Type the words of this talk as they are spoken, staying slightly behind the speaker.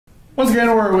Once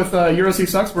again, we're with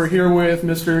YOCS. We're here with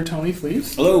Mr. Tony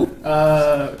Fleecs. Hello.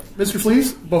 Mr.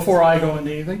 Fleecs, before I go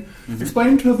into anything,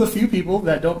 explain to the few people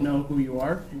that don't know who you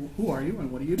are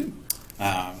and what do you do?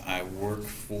 I work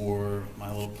for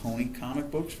My Little Pony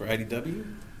comic books for IDW.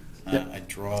 I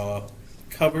draw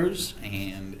covers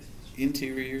and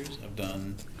interiors. I've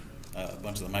done a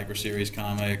bunch of the micro-series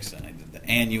comics, and I did the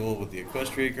annual with the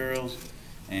Equestria Girls.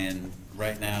 And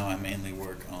right now I mainly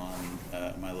work on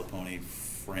My Little Pony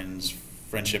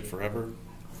Friendship Forever.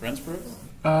 Friends Forever?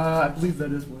 I believe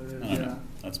that is what it is, yeah.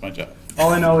 That's my job.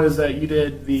 All I know is that you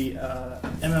did the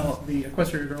the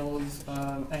Equestria Girls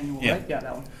annual, right? Yeah,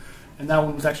 that one. And that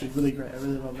one was actually really great. I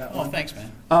really love that one. Oh, thanks, man.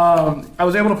 I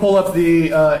was able to pull up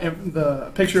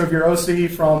the picture of your OC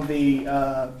from the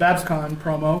BabsCon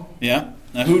promo. Yeah?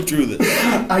 Now, who drew this?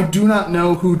 I do not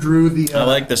know who drew the... I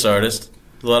like this artist.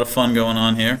 There's a lot of fun going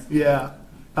on here. Yeah.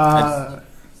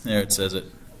 There it says it.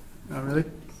 Oh, really?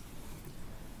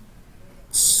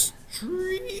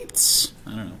 Streets. I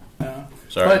don't know. No.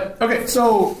 Sorry. But, okay,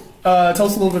 so tell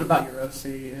us a little bit about your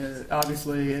OC.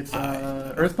 Obviously, it's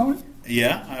Earth Pony?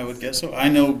 Yeah, I would guess so. I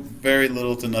know very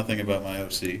little to nothing about my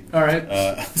OC. All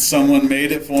right. Someone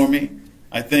made it for me.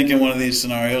 I think in one of these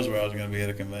scenarios where I was going to be at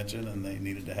a convention and they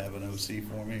needed to have an OC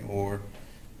for me, or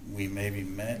we maybe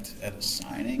met at a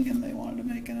signing and they wanted to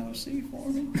make an OC for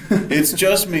me. It's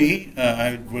just me.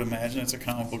 I would imagine it's a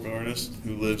comic book artist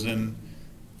who lives in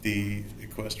the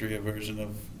Equestria version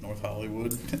of North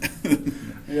Hollywood.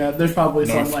 Yeah, there's probably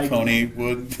North some like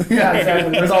Ponywood. Yeah,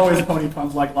 exactly. There's always pony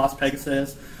puns like Las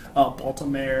Pegasus,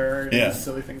 Baltimore, and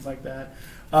silly things like that.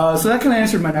 So that kind of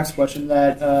answered my next question,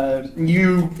 that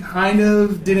you kind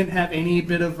of didn't have any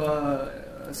bit of a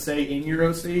say in your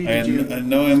OC. I had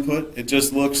no input. It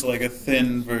just looks like a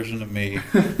thin version of me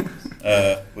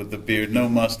with the beard. No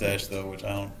mustache, though, which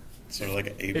I don't... Sort of like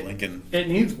an Abe Lincoln. It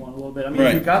needs one a little bit. I mean,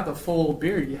 if you got the full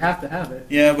beard, you have to have it.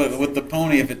 Yeah, but with the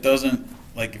pony, if it doesn't...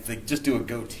 Like, if they just do a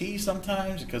goatee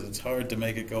sometimes, because it's hard to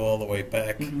make it go all the way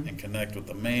back and connect with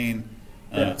the mane.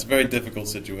 It's a very difficult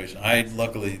situation. I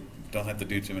luckily don't have to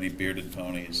do too many bearded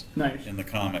ponies in the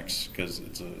comics, because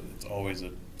it's always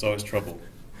trouble.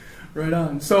 Right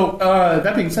on. So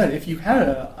that being said, if you had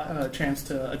a chance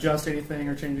to adjust anything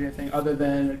or change anything other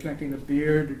than connecting the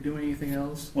beard or doing anything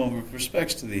else, well, with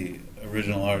respects to the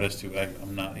original artist, who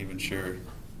I'm not even sure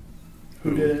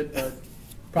who did it, but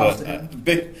props to him.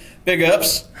 Big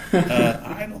ups.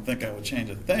 I don't think I would change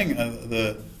a thing.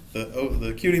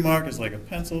 The cutie mark is like a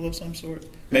pencil of some sort.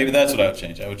 Maybe that's what I would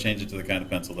change. I would change it to the kind of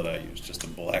pencil that I use, just a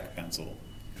black pencil.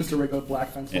 Just a regular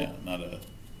black pencil? Yeah, not a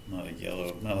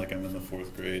yellow, not like I'm in the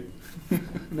 4th grade.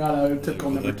 Not a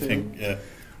typical number 2. Pink, yeah.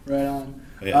 Right on.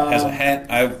 Yeah, it has a hat.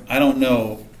 I don't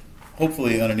know.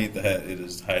 Hopefully underneath the hat it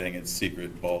is hiding its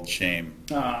secret bald shame.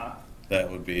 That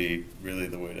would be really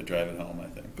the way to drive it home, I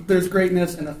think. But there's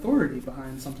greatness and authority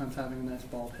behind sometimes having a nice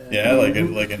bald head. Yeah, like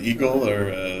an eagle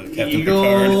or Captain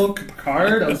Eagle,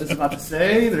 Picard, I was just about to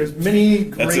say. There's many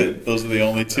great... That's it. Those are the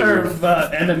only two.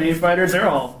 MMA fighters, they're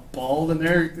all bald and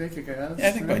they kick ass. Yeah,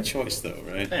 I think by choice, though,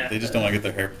 right? Yeah, they just don't want to get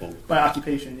their hair pulled. By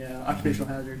occupation, yeah. Occupational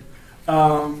hazard.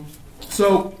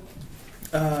 So,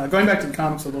 going back to the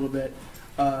comics a little bit,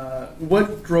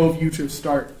 what drove you to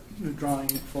start drawing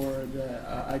for the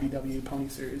IDW Pony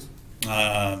series?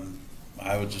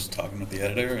 I was just talking with the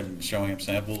editor and showing him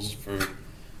samples for,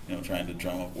 trying to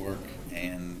drum up work,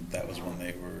 and that was when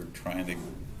they were trying to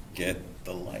get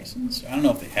the license. I don't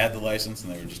know if they had the license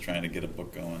and they were just trying to get a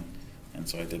book going, and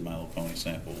so I did My Little Pony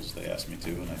samples. They asked me to,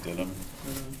 and I did them.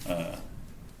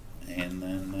 And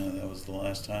then that was the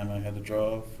last time I had to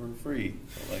draw for free.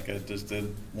 So, like, I just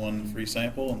did one free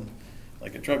sample, and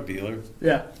like a drug dealer.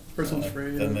 Yeah, first one's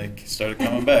free. Then they started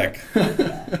coming back.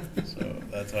 So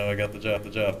that's how I got the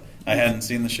job. I hadn't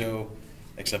seen the show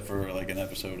except for like an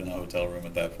episode in a hotel room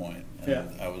at that point.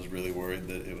 And I was really worried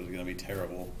that it was going to be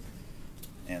terrible.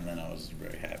 And then I was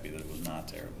very happy that it was not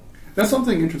terrible. That's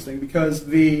something interesting, because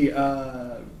the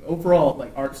overall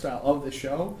like art style of the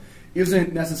show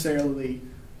isn't necessarily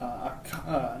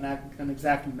an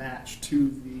exact match to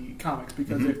the comics,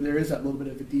 because there is that little bit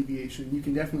of a deviation. You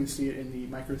can definitely see it in the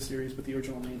micro series with the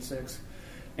original main 6,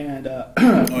 and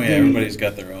everybody's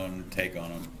got their own take on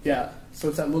them. Yeah, so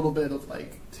it's that little bit of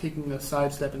like taking the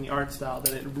sidestep in the art style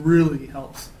that it really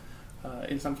helps.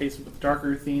 In some cases with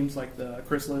darker themes like the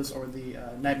Chrysalis or the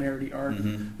Nightmarity art,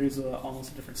 there's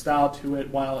almost a different style to it,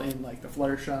 while in like the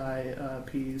Fluttershy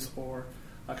piece or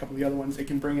a couple of the other ones, it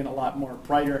can bring in a lot more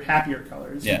brighter, happier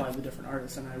colors by the different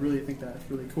artists, and I really think that's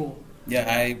really cool.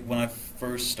 Yeah, when I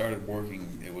first started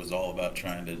working, it was all about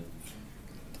trying to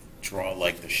draw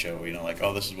like the show, like,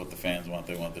 oh, this is what the fans want,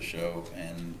 they want the show,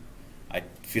 and I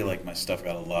feel like my stuff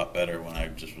got a lot better when I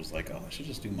just was like, oh, I should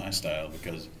just do my style,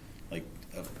 because like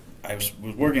I was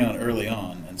working on it early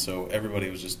on, and so everybody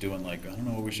was just doing like, I don't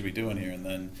know what we should be doing here, and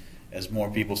then as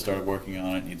more people started working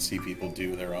on it, you'd see people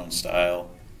do their own style,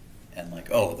 and like,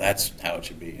 oh, that's how it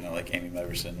should be. You know, like Amy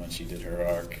Meverson, when she did her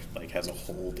arc, like has a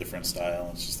whole different style.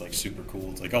 It's just like super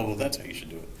cool. It's like, oh, well, that's how you should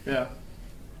do it. Yeah.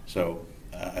 So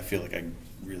I feel like I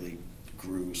really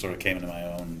grew, sort of came into my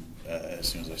own as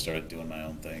soon as I started doing my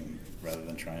own thing, rather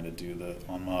than trying to do the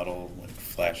on-model, like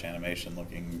flash animation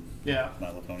looking My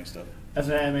Little Pony stuff. As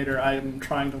an animator, I'm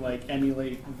trying to like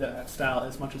emulate that style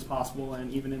as much as possible,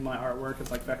 and even in my artwork,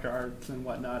 it's like vector arts and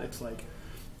whatnot. It's like,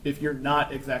 if you're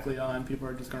not exactly on, people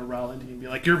are just going to rile into you and be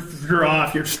like, "You're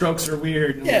off. Your strokes are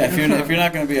weird." And yeah, if you're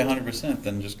not going to be 100%,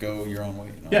 then just go your own way.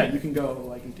 You know? Yeah, you can go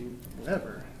like and do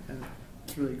whatever, and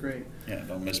it's really great. Yeah,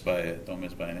 don't miss by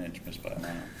an inch, miss by a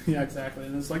mile. Yeah, exactly.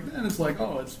 And it's like,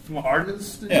 oh, it's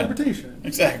artist interpretation.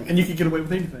 Exactly. And you can get away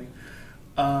with anything.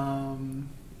 I'm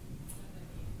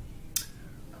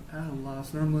at a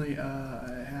loss. Normally,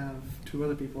 I have two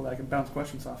other people that I can bounce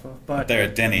questions off of, but they're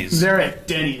at Denny's. They're at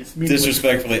Denny's.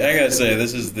 Disrespectfully, I gotta say,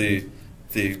 this is the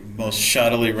most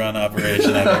shoddily run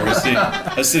operation I've ever seen.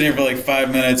 I was sitting here for like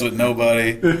 5 minutes with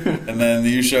nobody, and then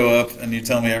you show up and you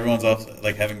tell me everyone's off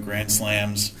like having grand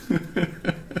slams.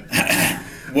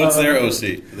 What's their OC?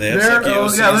 Do they have sucky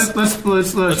OCs? Yeah,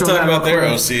 let's talk about their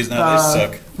OCs now. They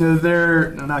suck.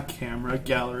 They're not camera,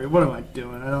 gallery. What am I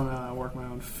doing? I don't know how to work my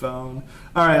own phone.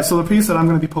 All right, so the piece that I'm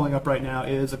going to be pulling up right now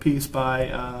is a piece by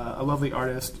a lovely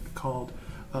artist called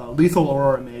Lethal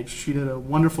Aurora Mage. She did a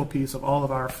wonderful piece of all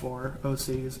of our 4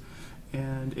 OCs,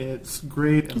 and it's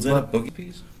great. Is that a boogie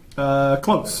piece?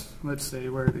 Close. Let's see,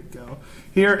 where did it go?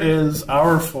 Here is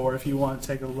our 4, if you want to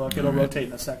take a look. It'll rotate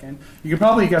in a second. You can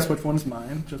probably guess which one's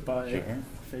mine, just by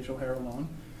facial hair alone.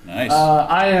 Nice.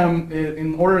 I am,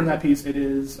 in order in that piece, it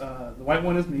is, the white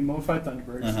one is me, Modified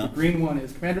Thunderbirds, the green one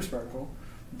is Commander Sparkle,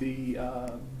 the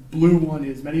blue one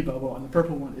is Medi Bobo, and the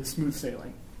purple one is Smooth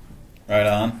Sailing. Right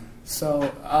on.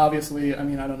 So, obviously, I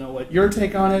mean, I don't know what your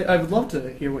take on it. I would love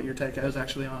to hear what your take is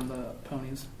actually on the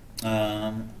ponies.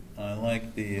 I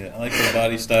like the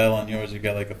body style on yours. You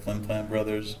got like a Flim Flam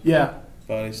Brothers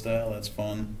body style. That's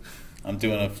fun. I'm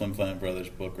doing a Flim Flam Brothers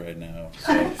book right now,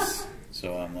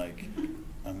 so I'm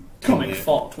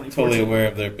totally aware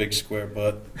of their big square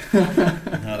butt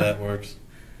and how that works.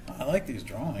 I like these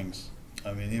drawings.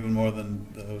 I mean, even more than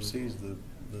the OCs, the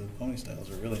pony styles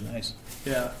are really nice.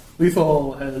 Yeah,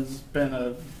 Lethal has been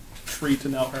a treat to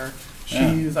know her.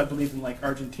 She's, I believe, in like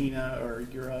Argentina or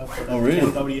Europe or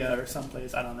Cambodia or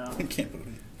someplace. I don't know.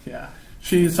 Cambodia. Yeah.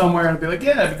 She's somewhere and be like,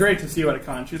 yeah, it'd be great to see you at a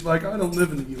con. She's like, I don't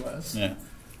live in the U.S. Yeah.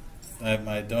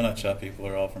 My donut shop people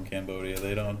are all from Cambodia.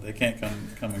 They can't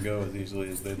come and go as easily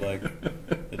as they'd like.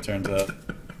 It turns out.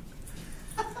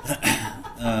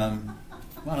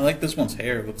 Wow, I like this one's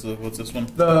hair. What's this one?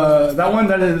 The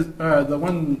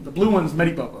blue one's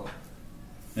Medi Bobo.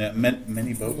 Yeah,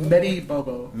 Medi Bobo. Medi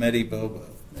Bobo. Medi Bobo.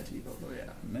 Medi Bobo,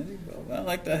 yeah. Medi Bobo. I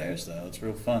like that hairstyle. It's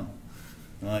real fun.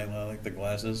 I like the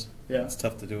glasses. Yeah. It's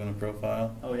tough to do in a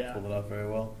profile. Oh yeah. Pull it off very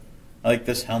well. I like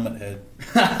this helmet head.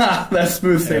 That's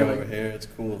Smooth Sailing. Over here, it's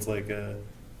cool. It's like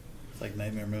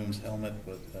Nightmare Moon's helmet,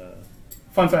 but.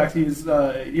 Fun fact: he's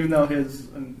even though his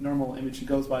normal image he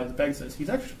goes by is Pegasus, he's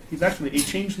actually a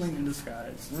changeling in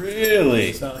disguise.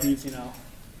 Really? So he's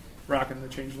rocking the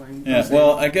changeling. Yeah.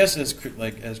 Well, I guess as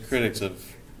critics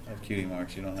of Cutie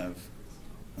Marks, you don't have.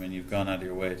 I mean, you've gone out of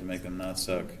your way to make them not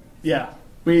suck. Yeah,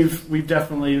 we've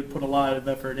definitely put a lot of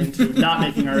effort into not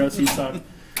making our OC suck.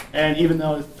 And even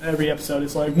though every episode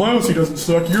is like, my OC doesn't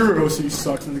suck, your OC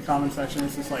sucks in the comment section,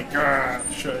 it's just like,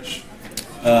 shush.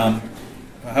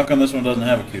 How come this one doesn't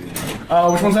have a cutie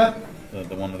mark? Which one's that?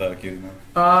 The one without a cutie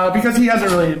mark. Because he hasn't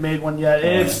really made one yet.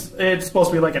 It's supposed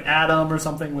to be like an atom or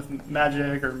something with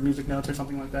magic or music notes or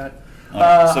something like that.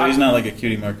 So he's not like a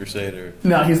cutie mark crusader.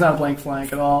 No, he's not a blank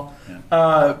flank at all.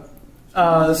 Yeah.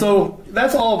 So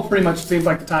that's all pretty much seems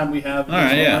like the time we have. All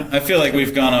right, yeah. I feel like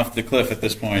we've gone off the cliff at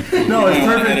this point. No, it's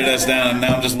perfect. Edit us down, and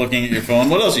now I'm just looking at your phone.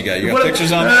 What else you got? You got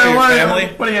pictures on there of your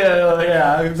family?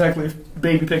 Yeah, exactly.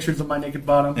 Baby pictures of my naked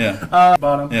bottom. Yeah.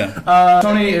 Yeah.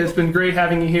 Tony, it's been great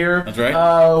having you here. That's right.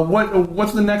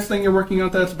 What's the next thing you're working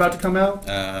on that's about to come out?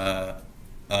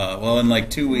 Well, in like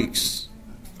 2 weeks,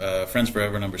 Friends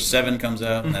Forever #7 comes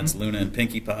out, and that's Luna and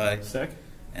Pinkie Pie. Sick.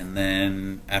 And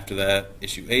then after that,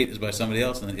 issue 8 is by somebody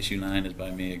else, and then issue 9 is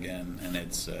by me again, and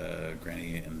it's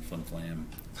Granny and Flim Flam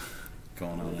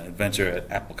going on an adventure at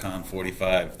AppleCon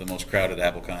 45, the most crowded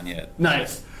AppleCon yet.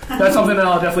 Nice. That's something that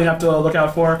I'll definitely have to look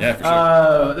out for. Yeah, for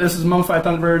sure. This is Mummified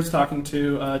Thunderbirds talking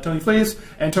to Tony Fleecs.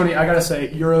 And Tony, I gotta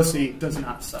say, your OC does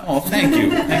not suck. Oh, thank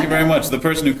you. Thank you very much. The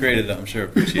person who created it, I'm sure,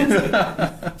 appreciates it.